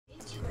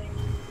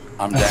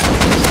I'm down.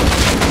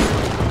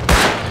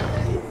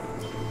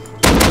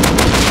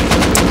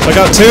 I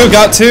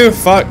got two.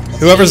 Fuck.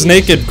 Whoever's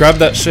naked, grab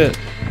that shit.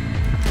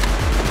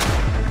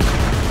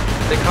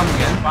 They come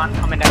again. One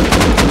coming down.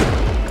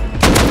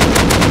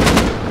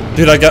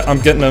 Dude, I'm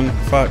getting him.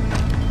 Fuck.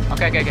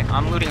 Okay.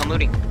 I'm looting.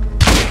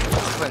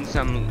 Putting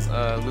some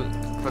loot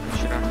equipment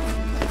shit on.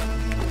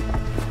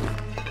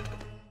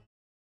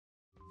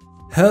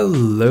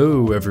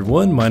 Hello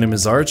everyone, my name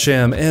is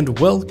Archam and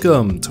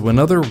welcome to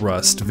another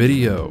Rust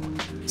video.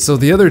 So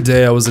the other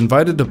day I was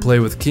invited to play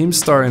with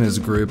Keemstar and his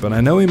group, and I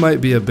know he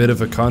might be a bit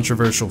of a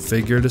controversial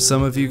figure to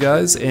some of you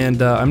guys,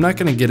 and I'm not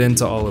going to get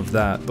into all of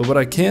that, but what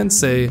I can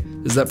say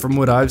is that from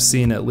what I've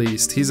seen at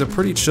least, he's a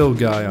pretty chill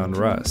guy on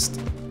Rust.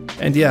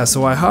 And yeah,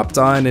 so I hopped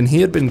on and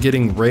he had been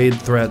getting raid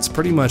threats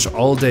pretty much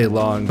all day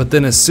long, but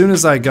then as soon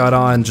as I got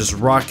on, just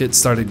rockets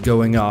started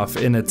going off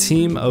and a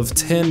team of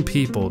 10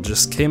 people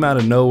just came out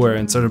of nowhere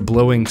and started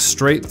blowing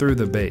straight through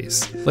the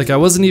base. Like, I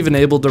wasn't even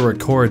able to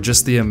record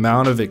just the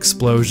amount of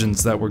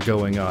explosions that were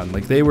going on.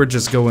 Like, they were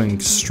just going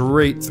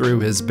straight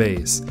through his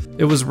base.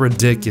 It was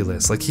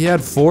ridiculous. Like, he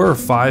had 4 or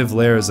 5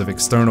 layers of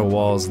external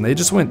walls and they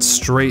just went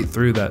straight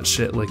through that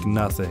shit like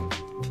nothing.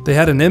 They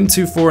had an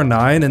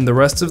M249 and the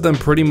rest of them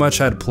pretty much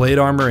had plate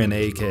armor and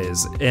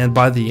AKs, and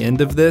by the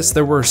end of this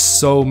there were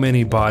so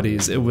many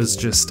bodies, it was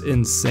just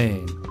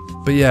insane.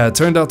 But yeah, it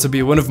turned out to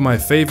be one of my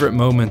favorite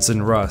moments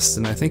in Rust,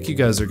 and I think you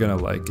guys are gonna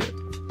like it.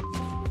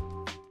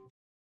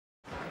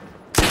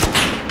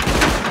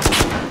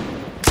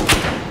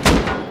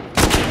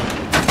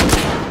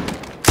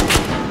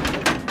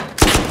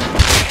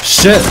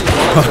 Shit!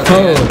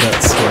 Oh,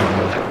 that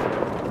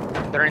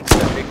scared me. They're into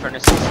the big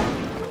furnaces.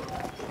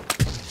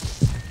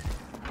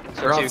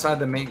 They're outside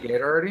the main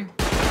gate already?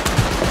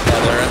 Yeah,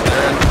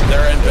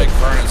 they're in big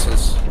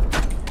furnaces.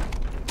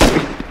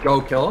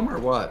 Go kill them or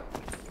what?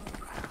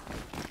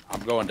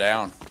 I'm going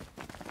down.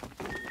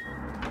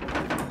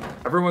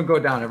 Everyone go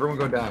down, everyone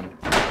go down.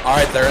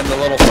 Alright, they're in the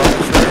little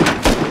furnace room.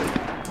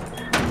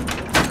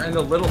 They're in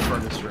the little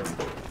furnace room.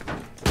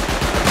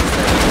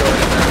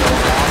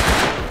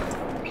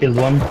 Killed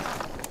one.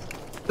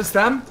 Is this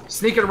them?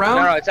 Sneaking around?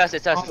 No, it's us.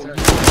 Oh.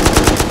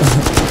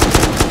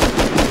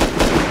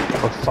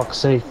 For fuck's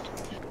sake.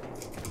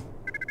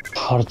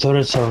 Our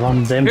turrets are run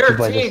empty Here,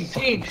 by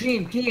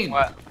team.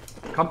 What?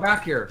 Come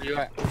back here. Where you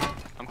at?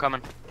 I'm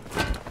coming.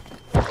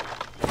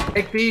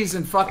 Take these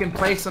and fucking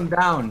place them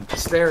down the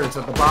stairs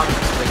at the bottom so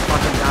they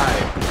fucking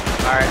die.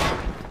 Alright.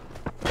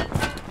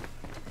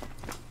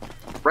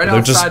 Right They're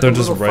outside they're the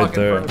just little right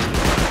fucking there.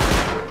 furnace.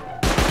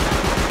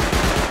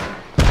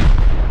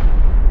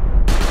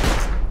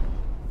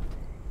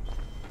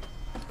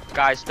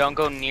 Guys, don't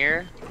go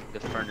near the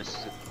furnaces,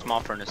 small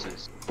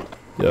furnaces.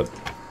 Yep.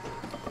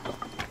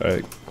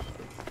 Alright.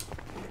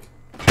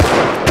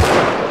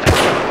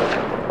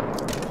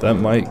 That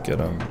might get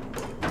him.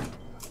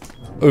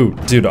 Oh,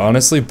 dude,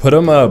 honestly, put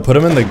him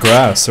in the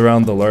grass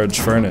around the large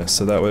furnace,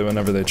 so that way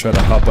whenever they try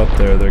to hop up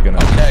there, they're gonna...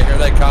 Okay, here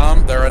they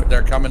come.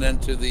 They're coming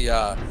into the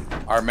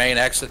our main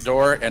exit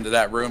door, into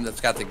that room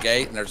that's got the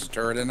gate, and there's a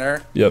turret in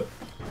there. Yep.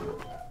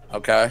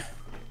 Okay.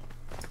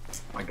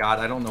 Oh my god,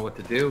 I don't know what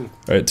to do.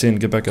 Alright, team,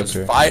 get back up Just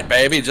here. fight,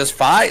 baby. Just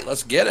fight.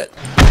 Let's get it.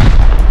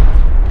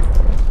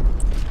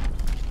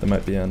 They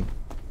might be in.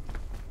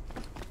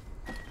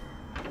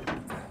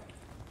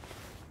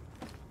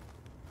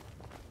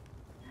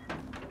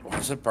 Why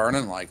is it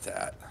burning like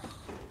that?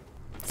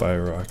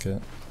 Fire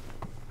rocket.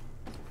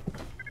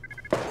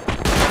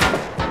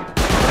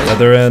 Yeah,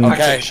 they're in.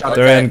 Okay,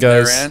 They're in,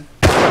 guys. They're in.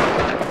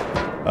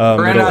 They're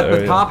in Middle at the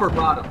area. top or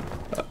bottom?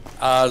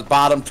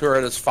 Bottom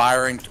turret is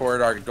firing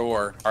toward our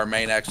door, our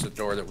main exit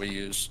door that we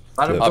use.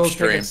 Let them go take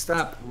Upstream. a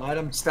step. Let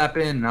them step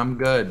in. I'm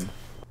good.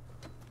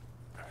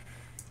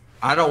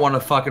 I don't want to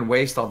fucking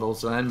waste all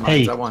those landmines.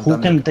 Hey, I want who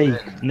them can to come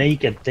take in.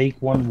 naked, take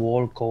one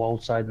wall, go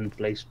outside and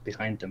place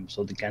behind them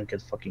so they can't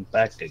get fucking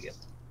back again?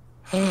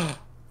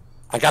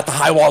 I got the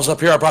high walls up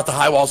here. I brought the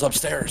high walls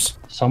upstairs.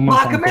 Someone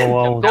Lock can them in. go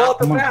out. Go out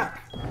the Someone-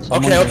 back.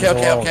 someone Okay, can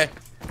go out. okay.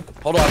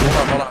 Hold on.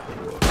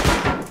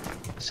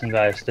 Listen,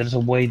 guys, there's a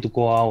way to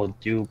go out.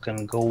 You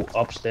can go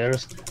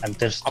upstairs and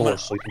there's I'm gonna-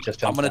 doors so you can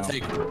just I'm jump gonna down.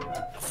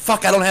 take.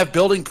 Fuck! I don't have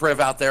building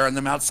priv out there, and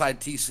them outside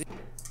TC.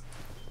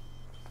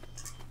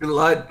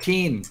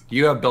 Teen,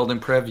 you have building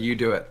priv. You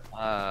do it.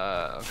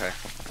 Okay.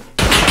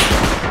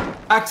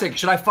 Toxic,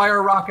 should I fire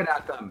a rocket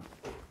at them?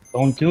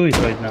 Don't do it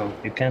right now.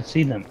 You can't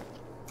see them.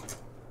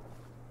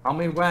 Tell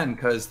me when,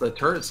 because the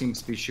turret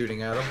seems to be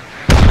shooting at them.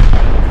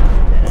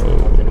 Yeah,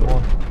 not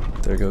anymore.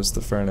 There goes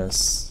the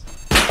furnace.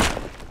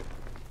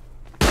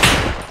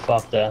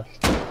 Fuck that.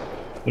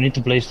 We need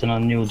to place a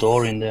new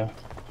door in there.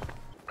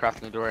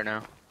 Crafting the door right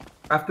now.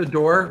 After the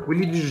door, we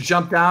need you to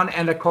jump down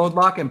and a code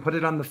lock and put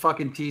it on the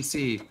fucking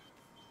TC.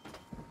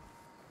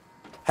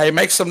 Hey,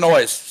 make some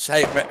noise.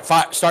 Hey,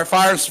 start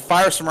fire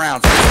some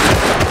rounds.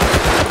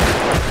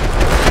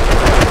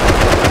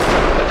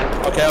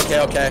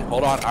 Okay.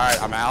 Hold on. All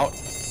right, I'm out.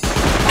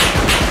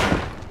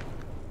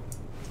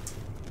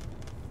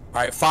 All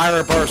right, fire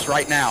a burst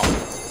right now.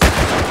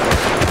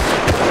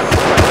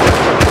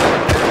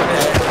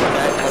 Okay.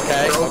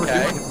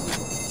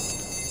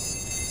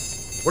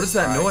 What is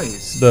that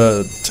noise?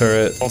 The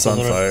turret. It's on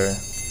fire.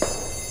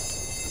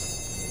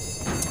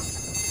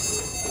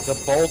 The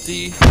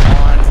bolty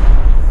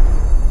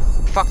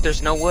on. Fuck,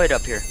 there's no wood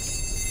up here.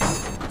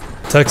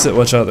 Text it,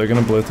 watch out, they're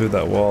gonna blow through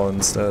that wall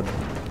instead.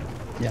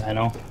 Yeah, I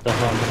know. That's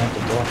why I'm behind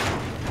the door.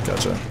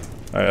 Gotcha.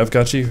 Alright, I've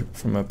got you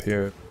from up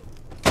here.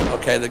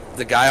 Okay,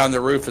 the guy on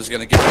the roof is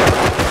gonna get.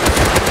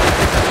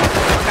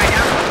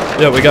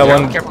 Yeah, we got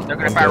one. Careful, they're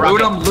gonna fire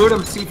rockets. Loot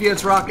him, see if he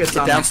has rockets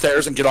Get on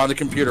downstairs and get on the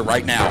computer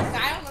right now.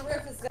 Guy on the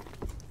roof is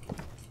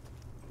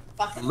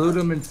gonna him. Loot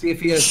him and see if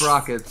he has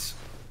rockets.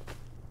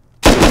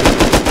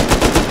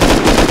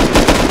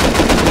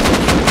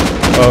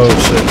 Oh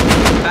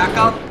shit. Back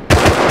up.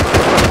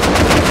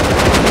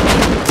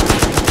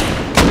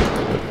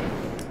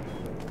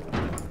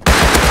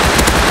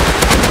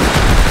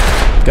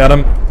 Got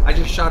him. I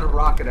just shot a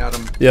rocket at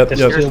him. Yep, There's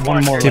yep. still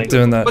one more. Keep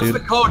doing that, What's dude. the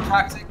code,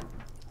 Toxic?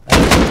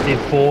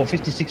 54,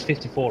 56,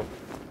 54.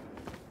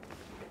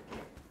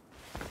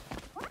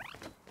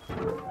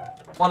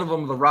 One of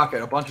them with a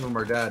rocket. A bunch of them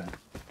are dead.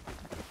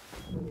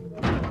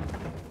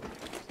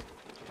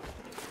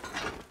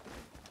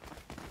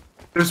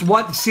 There's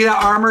one. See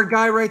that armored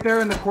guy right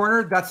there in the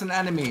corner? That's an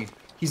enemy.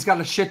 He's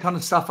got a shit ton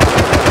of stuff on him.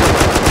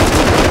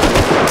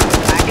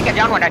 I think I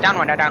down one, I down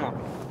one.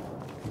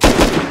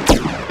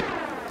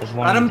 There's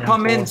one Let him down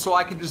come in four. so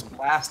I can just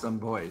blast them,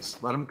 boys.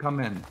 Let him come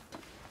in.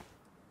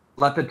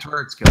 Let the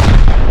turrets go.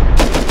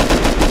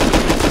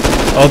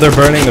 Oh, they're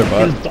burning their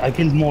butt. I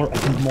killed more.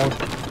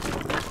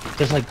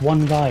 There's like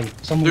one guy.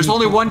 There's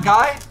only one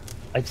guy?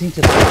 I think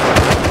that.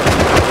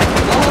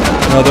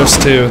 No, there's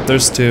two.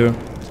 There's two.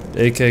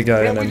 AK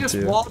guy Can't and we just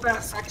M2. wall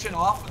that section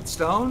off with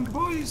stone,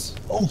 boys?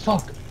 Oh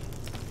fuck!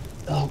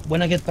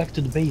 When I get back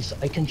to the base,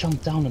 I can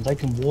jump down and I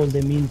can wall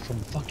them in from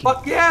fucking.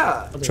 Fuck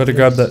yeah! other Try to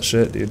grab place. that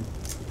shit, dude.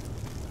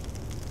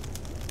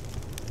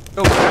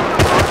 Go.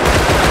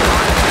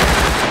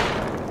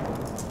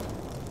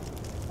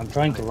 I'm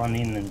trying to run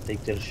in and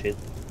take their shit.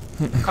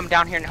 Come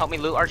down here and help me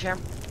loot, Archam.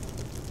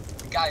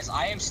 Guys,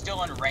 I am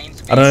still in range.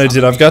 I don't know,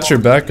 dude. I've got your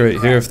back right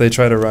here if they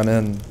try to run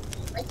in.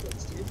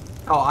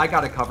 Oh, I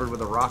got it covered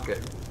with a rocket.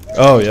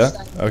 Oh, yeah?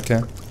 Okay.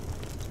 I'm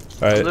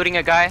Alright, looting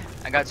a guy.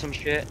 I got some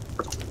shit.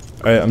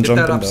 alright, I'm Get that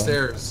jumping down.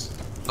 upstairs.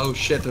 Oh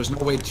shit, there's no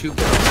way to get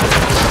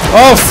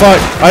Oh,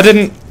 fuck!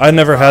 I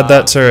never had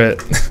that turret.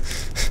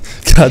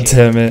 God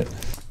damn it.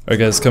 Alright,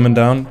 guys, coming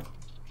down.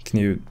 Can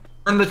you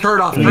Turn the turret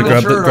off. Can Turn you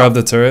grab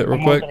the off. turret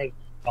real quick?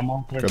 I'm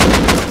on Grab it.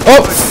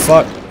 Oh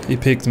fuck! He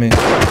peeked me.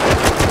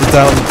 He's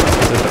down.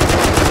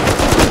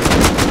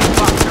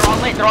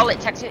 Fuck, they're all lit,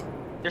 text it.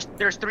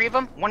 There's three of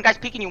them. One guy's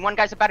peeking you, one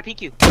guy's about to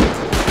peek you.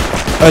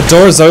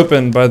 Door's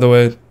open, by the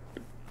way.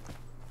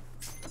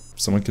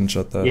 Someone can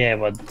shut that. Yeah,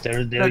 but they're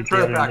turret there and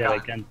back there. I on.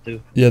 can't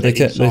do. Yeah, they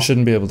can't. It's They off.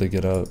 shouldn't be able to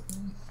get out.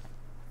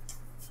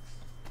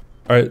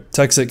 All right,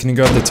 text it. Can you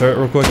grab the turret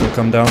real quick? It'll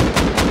come down.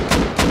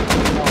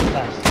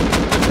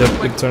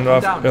 Yep, you turn it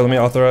off. down. Here, let me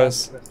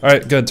authorize. All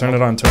right, good. Turn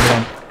it on. Turn it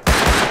on.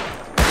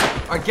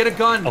 Alright, get a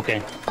gun.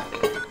 Okay.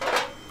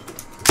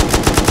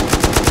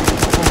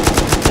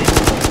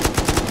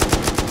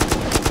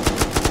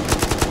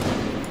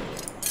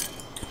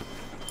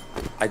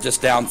 I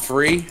just downed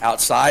 3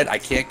 outside. I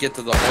can't get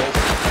to the hole.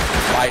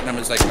 Fighting them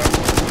as they come.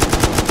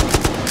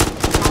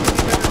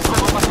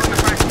 Almost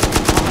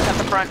at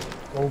the front.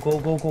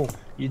 Go.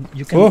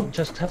 You can Oh.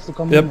 just have to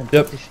come in and Yep, take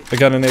yep. the shit. I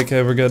got an AK.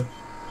 We're good.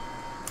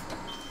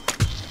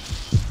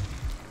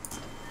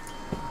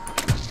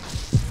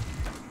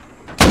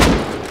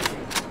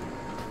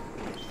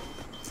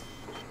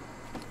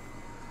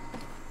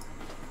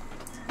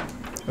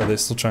 Are they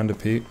still trying to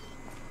peek?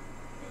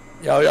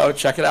 Yo,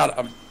 check it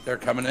out. They're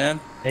coming in.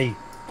 Hey,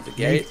 The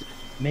gate.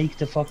 make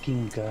the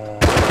fucking. Kill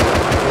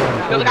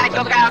the guy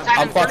outside.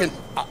 I'm fucking.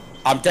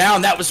 I'm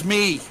down. That was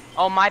me.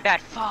 Oh, my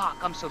bad. Fuck,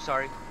 I'm so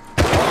sorry.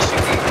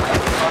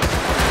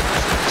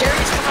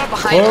 Jerry's coming up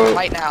behind Whoa. him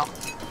right now.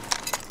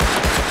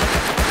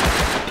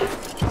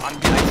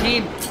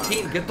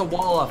 Team, get the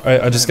wall up. All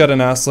right, I just got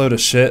an ass load of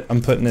shit.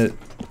 I'm putting it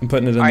in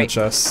the Alright,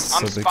 chest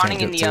I'm so they spawning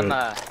can't in get the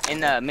to it. in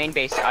the main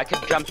base. I could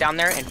jump down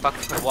there and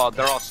fucking put a wall.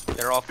 They're all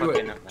Do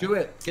fucking. it. Do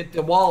it. Get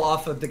the wall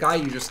off of the guy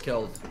you just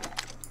killed.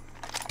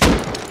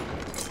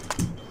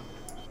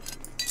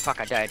 Fuck,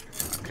 I died.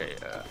 Okay.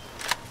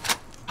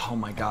 Oh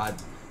my god.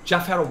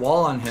 Jeff had a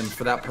wall on him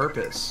for that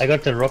purpose. I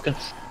got the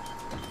rockets.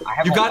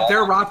 You got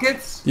their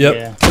rockets? Yep.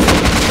 Yeah.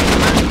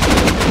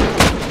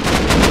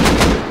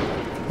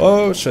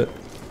 Oh shit.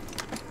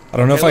 I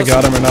don't know if I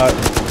got him or not.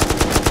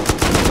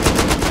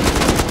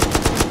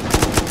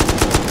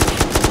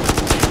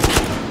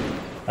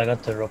 I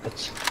got the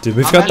rockets. Dude,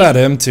 we've got that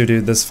M2,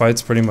 dude. This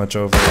fight's pretty much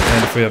over.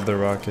 And if we have the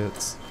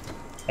rockets.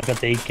 I got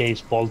the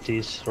AKs,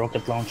 bolties,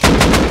 rocket launcher.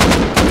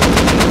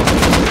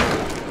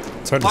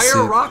 It's hard to Fire see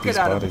a rocket these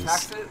at him, bodies.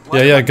 Tax it.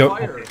 Yeah, yeah, go.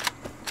 Fire.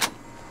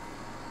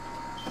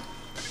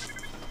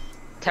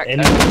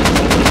 Anyone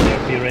that's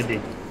there, be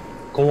ready.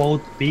 Go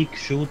out, peek,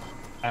 shoot,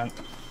 and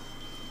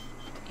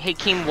Hey,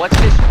 Keem, what's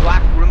this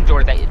black room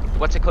door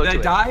what's the code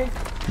Did to I it?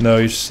 die? No,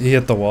 he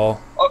hit the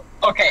wall. Oh,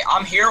 okay,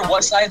 I'm here.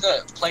 What side of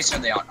the place are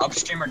they on?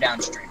 Upstream or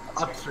downstream?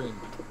 upstream.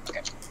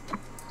 Okay.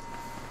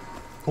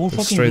 Go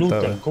fucking straight loot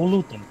that them. way. Go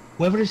loot them.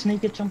 Whoever is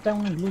naked, jump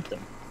down and loot them.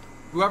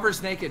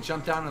 Whoever's naked,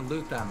 jump down and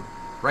loot them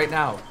right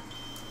now.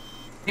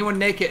 Anyone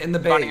naked in the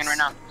base? Spawning in right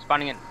now.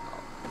 Spawning in.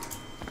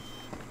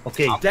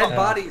 Okay. Dead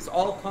bodies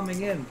all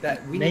coming in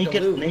that we need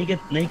to loot.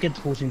 Naked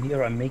who's in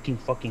here. I'm making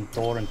fucking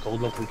door and code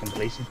lock. We can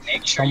place it.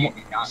 Make sure you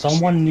do not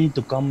Someone need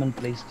to come and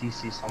place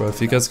DC. Bro, if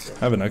you guys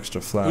have an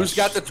extra flash. Who's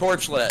got the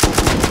torch lit?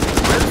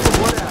 Where's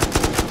the wood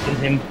at? Kill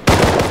him.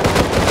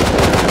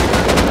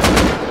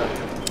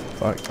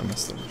 Fuck, I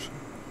missed them.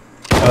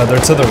 They're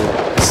to the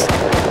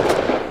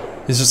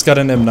right. He's just got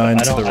an M9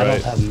 to the I don't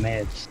right. have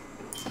meds.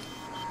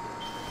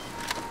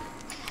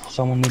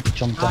 Someone need to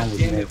jump down God with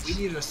damn it, meds.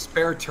 we need a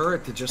spare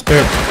turret to just...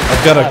 Here,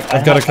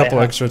 I've got a couple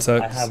extra I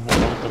techs. have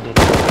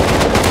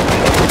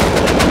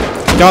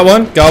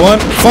one. Got one.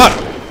 Fuck!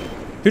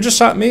 Who just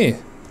shot me?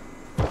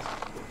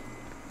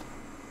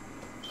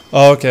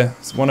 Oh, okay.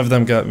 So one of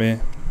them got me.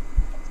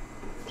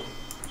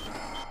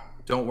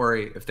 Don't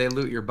worry, if they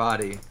loot your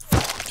body.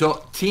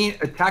 So,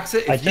 attacks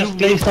it. I If you just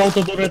placed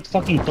auto turret.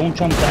 Fucking don't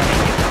jump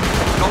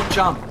down. don't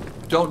jump.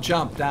 Don't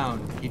jump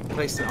down. He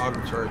placed an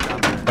auto turret down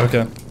there.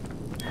 Okay.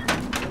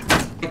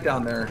 Right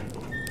down there.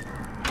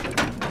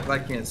 I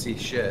can't see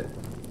shit.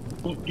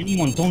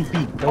 Anyone, don't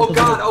peek. Oh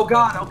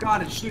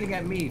god, it's shooting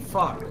at me.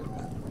 Fuck.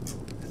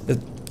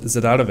 Is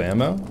it out of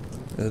ammo?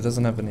 It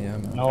doesn't have any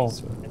ammo. No,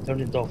 so- I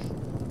turned it off.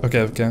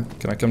 Okay.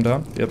 Can I come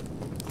down? Yep.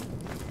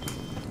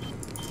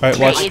 Alright,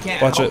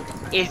 watch it.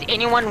 Is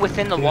anyone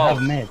within the Do you have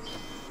walls? meds?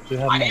 Do you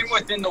have I meds? am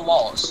within the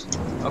walls.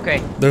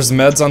 Okay. There's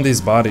meds on these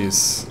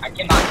bodies. I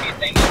cannot see a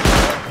thing.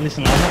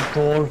 Listen, I have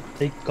door.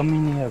 Come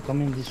in here.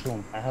 Come in this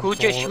room. I have Who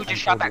just door and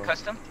shot that code lock.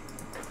 custom?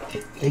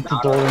 Take the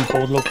door and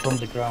code lock from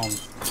the ground.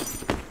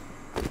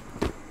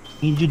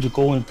 Need you to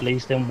go and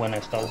place them when I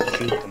start to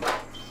shoot them.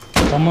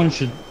 Someone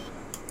should.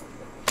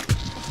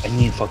 I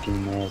need fucking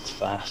meds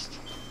fast.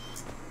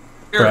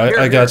 Here, Right,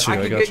 I got you, I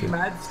I can got get you. you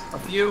meds. A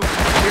few.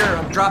 Here,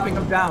 I'm dropping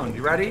them down.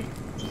 You ready?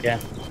 Yeah.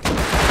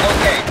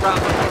 Okay. Drop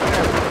them.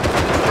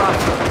 Drop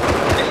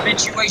them. The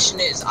situation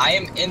is, I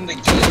am in the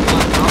gate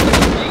on top of the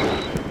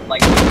gate,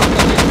 like on top of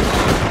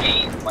the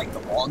gate, like the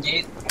wall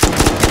gate. And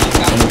these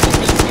guys are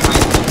just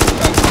behind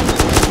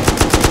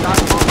me. Not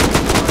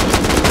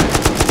falling.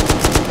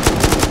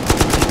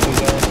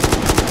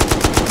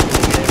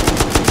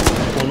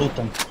 Go loot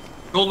them.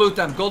 Go loot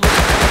them. Go loot them.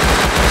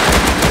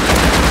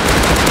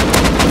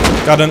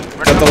 Got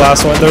the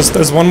last one.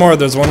 There's one more.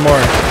 There's one more.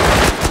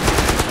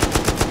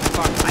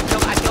 Fuck, I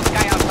killed the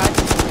guy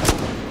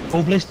outside.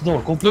 Go place the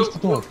door. Go place the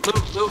door.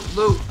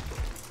 Loot.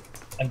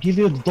 I give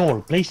you the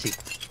door. Place it.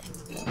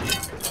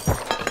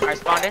 I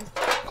spawned in.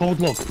 Code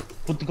lock.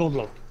 Put the code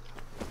lock.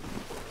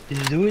 Did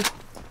you do it?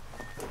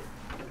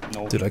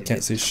 No. Dude, I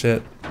can't see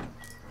shit.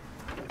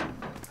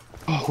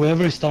 Oh,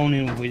 whoever is down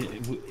in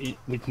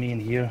with me in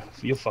here,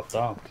 you fucked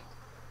up.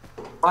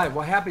 Why?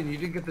 What happened? You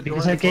didn't get the door?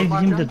 Because I and the gave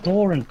code him lock the down?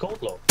 door and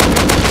code lock.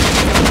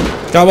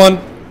 Got one.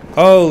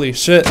 Holy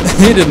shit.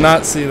 He did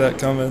not see that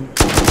coming.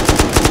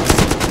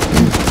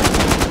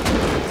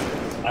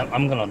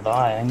 I'm gonna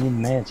die. I need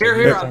meds.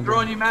 Here, I'm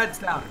throwing you meds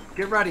down.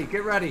 Get ready.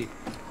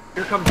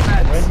 Here comes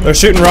meds. They're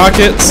shooting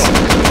rockets.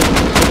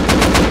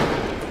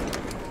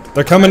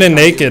 They're coming in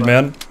naked,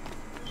 man.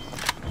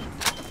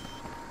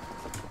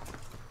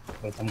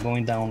 But I'm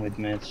going down with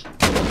meds.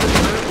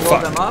 Blow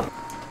them up.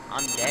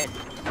 I'm dead.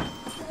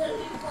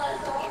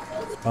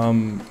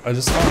 I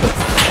just found it.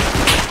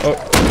 Oh,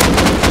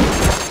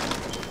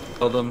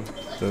 Kill them.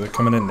 they're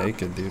coming in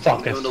naked, dude.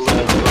 Fuck, I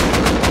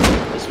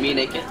It's me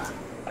naked.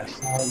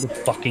 found the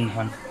fucking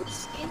hunt.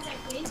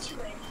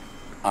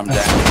 I'm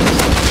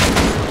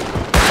down.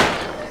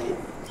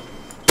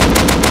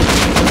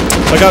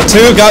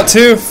 I got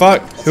two.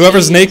 Fuck.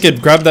 Whoever's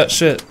naked, grab that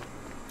shit.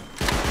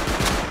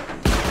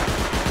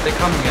 They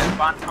coming in.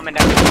 Spawn coming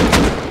down.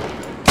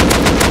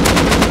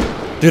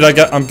 Dude,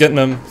 I'm getting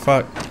him.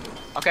 Fuck.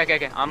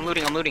 Okay. I'm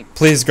looting.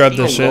 Please grab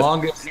this The shit.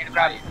 longest Need to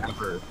grab night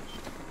ever.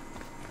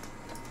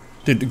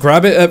 Dude,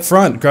 grab it at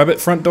front. Grab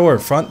it front door.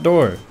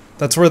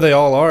 That's where they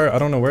all are. I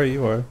don't know where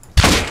you are.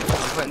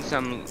 I'm putting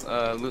some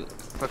loot.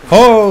 Fucking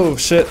Oh,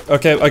 shit.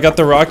 Okay, I got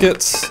the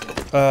rockets,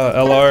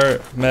 LR,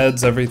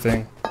 meds,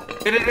 everything.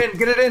 Get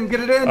it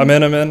in. I'm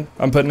in.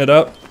 I'm putting it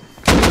up.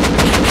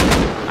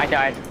 I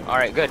died.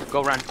 Alright, good.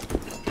 Go run.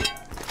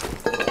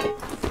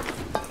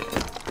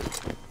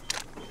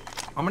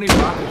 How many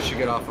rockets you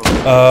get off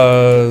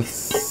of?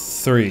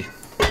 3.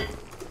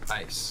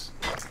 Nice.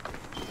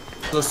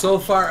 So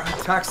far,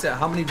 Taxet,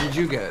 how many did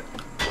you get?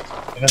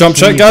 Jump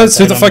check, guys?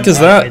 Who the fuck is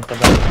that?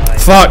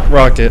 Fuck,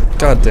 rocket.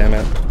 God damn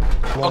it.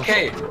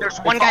 Okay, There's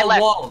one guy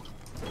left. wall.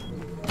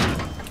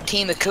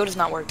 Team, the code is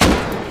not working.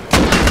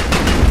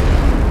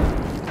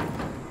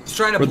 He's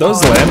trying to Were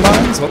those blow-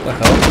 landmines? What the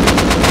hell?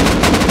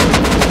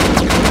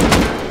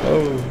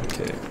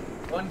 Okay.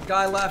 One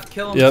guy left,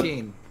 kill him, Yep.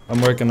 team.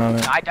 I'm working on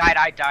it. I died.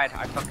 I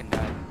fucking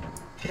died.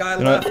 Guy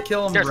You know left, what?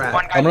 kill him, There's rat.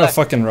 one guy I'm gonna left.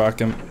 fucking rock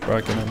him,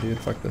 dude.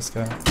 Fuck this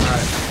guy.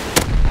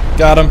 Alright.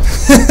 Got him.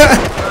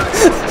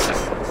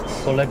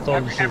 Go collect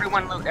all the shit.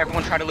 Everyone loot.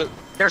 Everyone try to loot.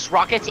 There's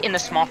rockets in the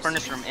small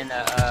furnace room in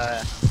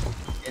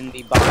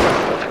the box.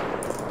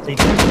 They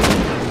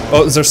can't.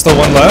 Oh, is there still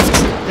one left?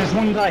 There's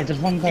one guy. There's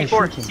one guy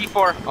C4. shooting.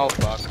 C4. Oh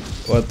fuck.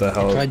 What the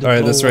hell? tried to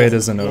Alright, this blow raid up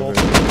isn't the over.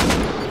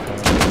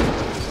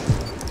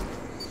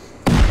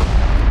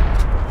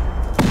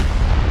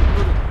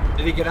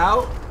 Did he get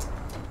out?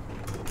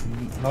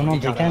 No, He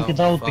they got can't out. get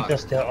out Fuck.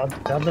 because the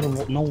other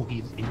no,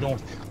 he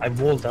don't. I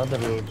walled the other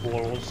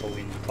wall also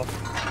in. Fuck.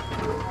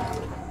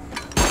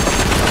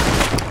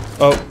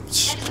 Oh,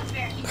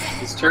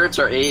 These turrets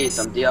are A's.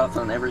 I'm deoff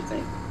on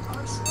everything.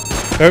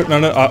 oh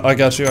no, I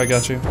got you, I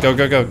got you. Go,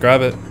 go, go,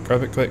 grab it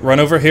quick. Run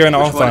over here and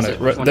Which off one on is it.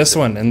 it? Which one This is it?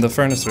 one in the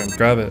furnace room.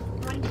 Grab it.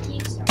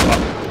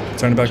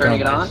 Turn it back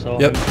Turning it on. on? So,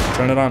 Yep,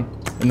 turn it on,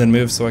 and then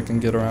move so I can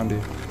get around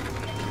you.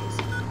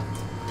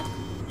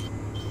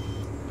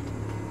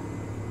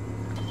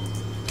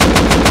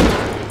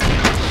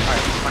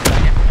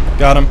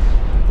 Got him.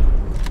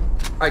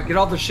 Alright, get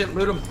all the shit,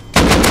 loot him.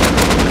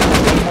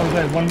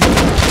 one more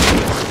guy.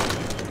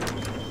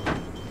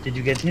 Did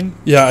you get him?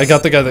 Yeah, I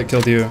got the guy that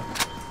killed you.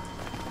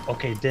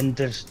 Okay, then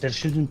there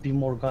shouldn't be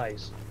more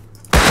guys.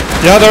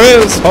 Yeah, there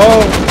is.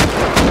 Oh,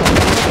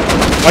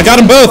 I got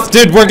them both,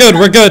 dude. We're good.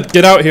 We're good.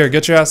 Get out here.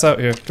 Get your ass out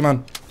here. Come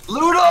on.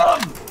 Loot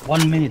him!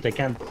 1 minute, I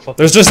can't fuck.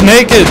 There's just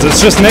nakeds.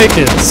 It's just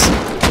nakeds.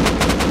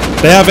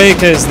 They have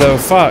AKs though.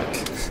 Fuck.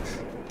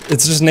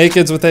 It's just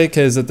nakeds with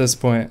AKs at this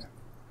point.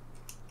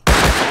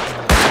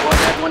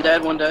 One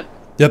dead, one dead.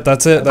 Yep,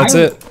 that's it. That's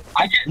it.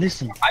 I just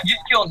Listen,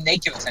 killed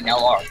naked with an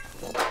LR.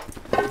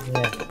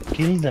 yeah,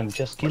 kill them,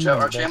 just kill Watch them.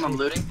 out, that's Archam, I'm it.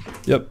 looting.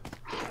 Yep.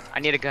 I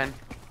need a gun.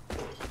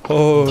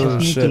 Oh Just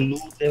need to shit.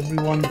 loot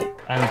everyone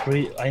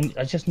and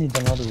I just need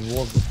another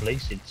wall to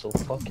place it, so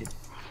fuck it.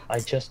 I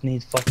just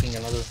need fucking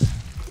another.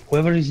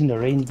 Whoever is in the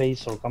rain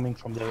base or coming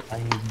from there, I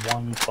need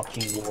one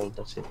fucking wall,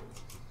 that's it.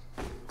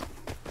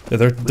 Yeah,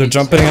 they're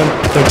jumping in.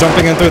 They're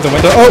jumping in through the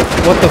window. Oh,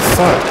 what the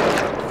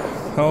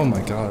fuck? Oh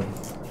my god.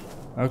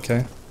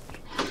 Okay.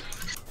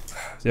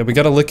 Yeah, we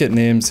gotta look at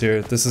names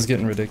here. This is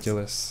getting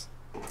ridiculous.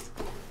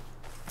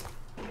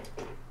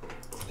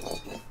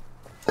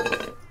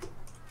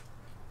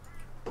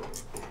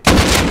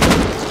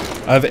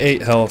 I have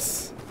 8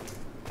 health.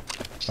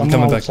 Someone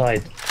coming back.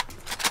 outside.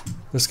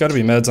 There's gotta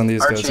be meds on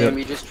these guys. Archam, Yep.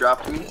 you just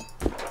dropped me.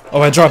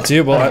 Oh, I dropped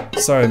you? Well,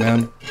 sorry,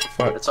 man.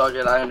 Fuck. It's all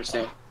good, I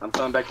understand. I'm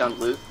coming back down to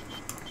loot.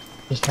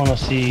 Just wanna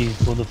see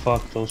who the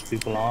fuck those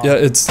people are. Yeah,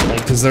 it's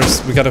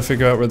because we gotta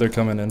figure out where they're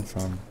coming in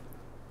from.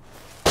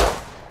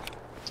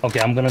 Okay,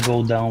 I'm gonna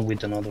go down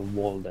with another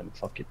wall then,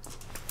 fuck it.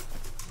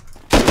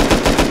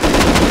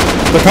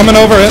 They're coming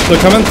over it. They're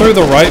coming through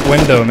the right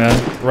window,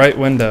 man. Right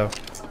window.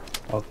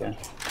 Okay.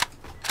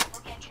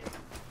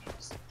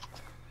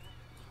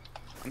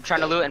 I'm trying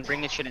to loot and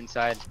bring the shit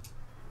inside.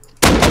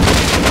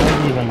 I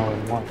don't even know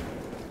one.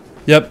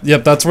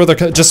 Yep, that's where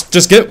they're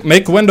just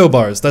make window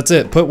bars. That's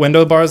it. Put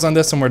window bars on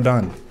this and we're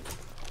done.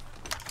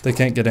 They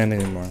can't get in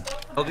anymore.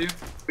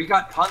 We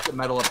got tons of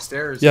metal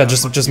upstairs. Yeah,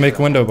 just make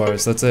window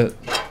bars. That's it.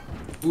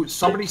 Ooh,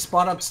 somebody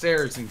spawn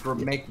upstairs and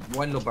make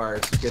window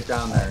bars to get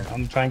down there.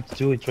 I'm trying to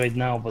do it right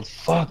now, but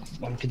fuck,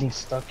 I'm getting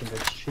stuck in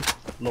that shit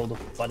load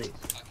of bodies.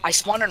 I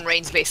spawned in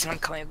Rain's base and I'm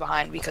coming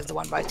behind because the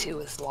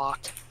 1x2 is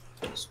locked.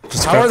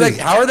 Just How are crack they? these-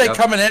 How are they Yep.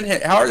 coming in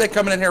here? How are they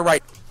coming in here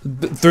right?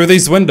 through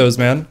these windows,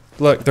 man?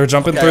 Look, they're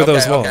jumping Okay, through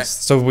those okay, walls. okay.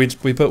 So we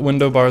put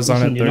window bars on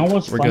Listen, it. you know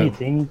what's We're funny good.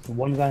 thing?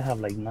 One guy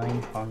have like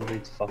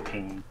 900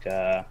 fucking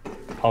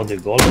how they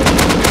go.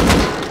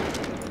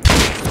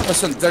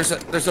 Listen, there's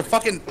a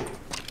fucking.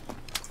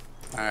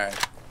 All right.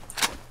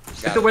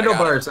 Get the window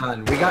bars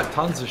on. We got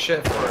tons of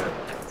shit for it.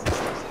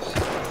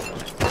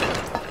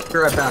 Be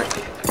right back.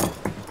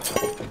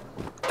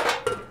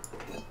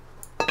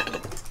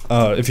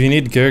 If you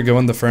need gear, go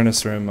in the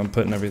furnace room. I'm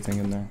putting everything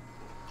in there.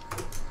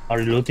 Are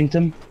you looting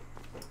them?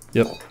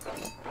 Yep.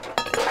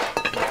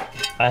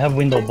 I have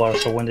window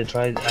bars, so when they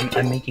try,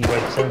 I'm making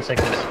right 7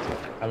 seconds,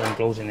 and I'm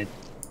closing it.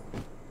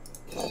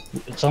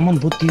 Someone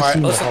put these All right,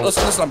 in the listen, house.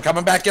 listen. I'm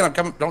coming back in. I'm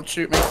coming. Don't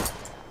shoot me.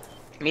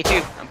 Me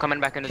too. I'm coming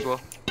back in as well.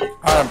 All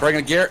right, I'm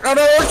bringing gear. No,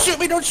 no, don't shoot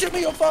me! Don't shoot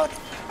me! Oh fuck!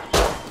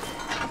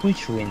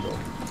 Which window?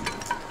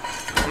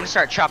 I'm gonna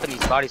start chopping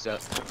these bodies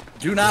up.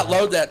 Do not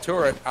load that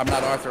turret. I'm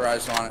not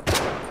authorized on it.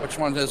 Which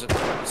one is it?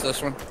 It's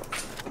this one.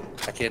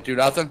 I can't do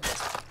nothing.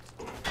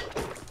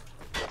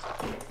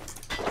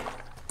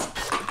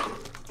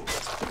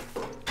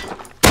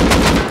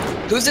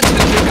 Who's the 2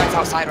 kill guys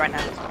outside right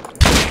now?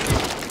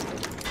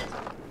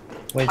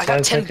 Wait, I 5 got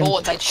 10 seconds.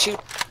 bullets, I'd shoot.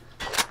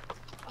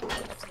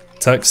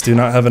 Tex, do you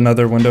not have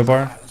another window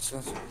bar?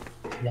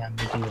 Yeah, I'm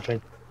making the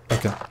trade.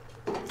 Okay.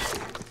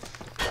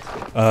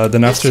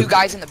 Then There's after 2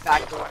 guys in the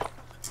back door.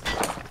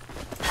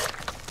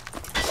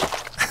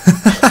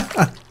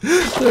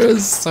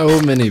 there's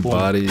so many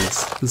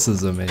bodies. This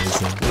is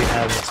amazing. We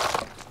have.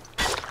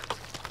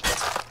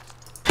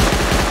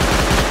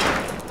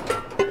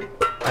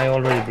 I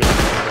already blew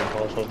the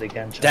window, so they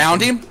can't. jump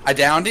Downed in. him. I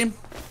downed him.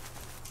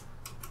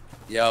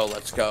 Yo,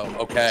 let's go.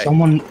 Okay.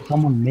 Someone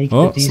make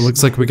Oh, these. so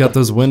looks like we got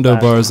those window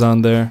bars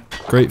on there.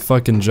 Great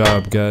fucking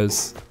job,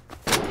 guys.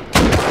 Go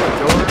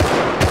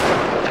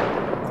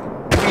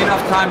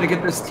enough time to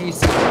get this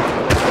TC.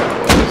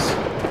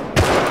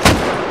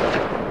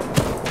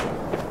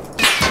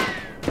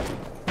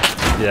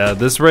 Yeah,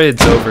 this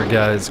raid's over,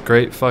 guys.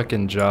 Great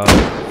fucking job.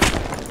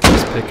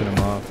 Just picking them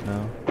off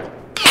now.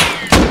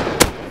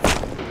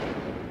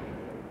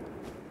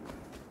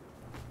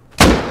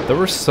 There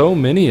were so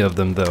many of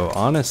them, though,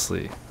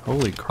 honestly.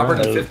 Holy crap.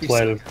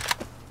 156.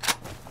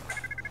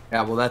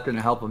 Yeah, well, that didn't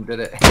help them, did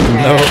it?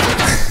 No.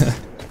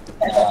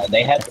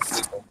 They had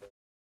the people.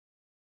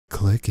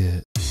 Click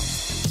it.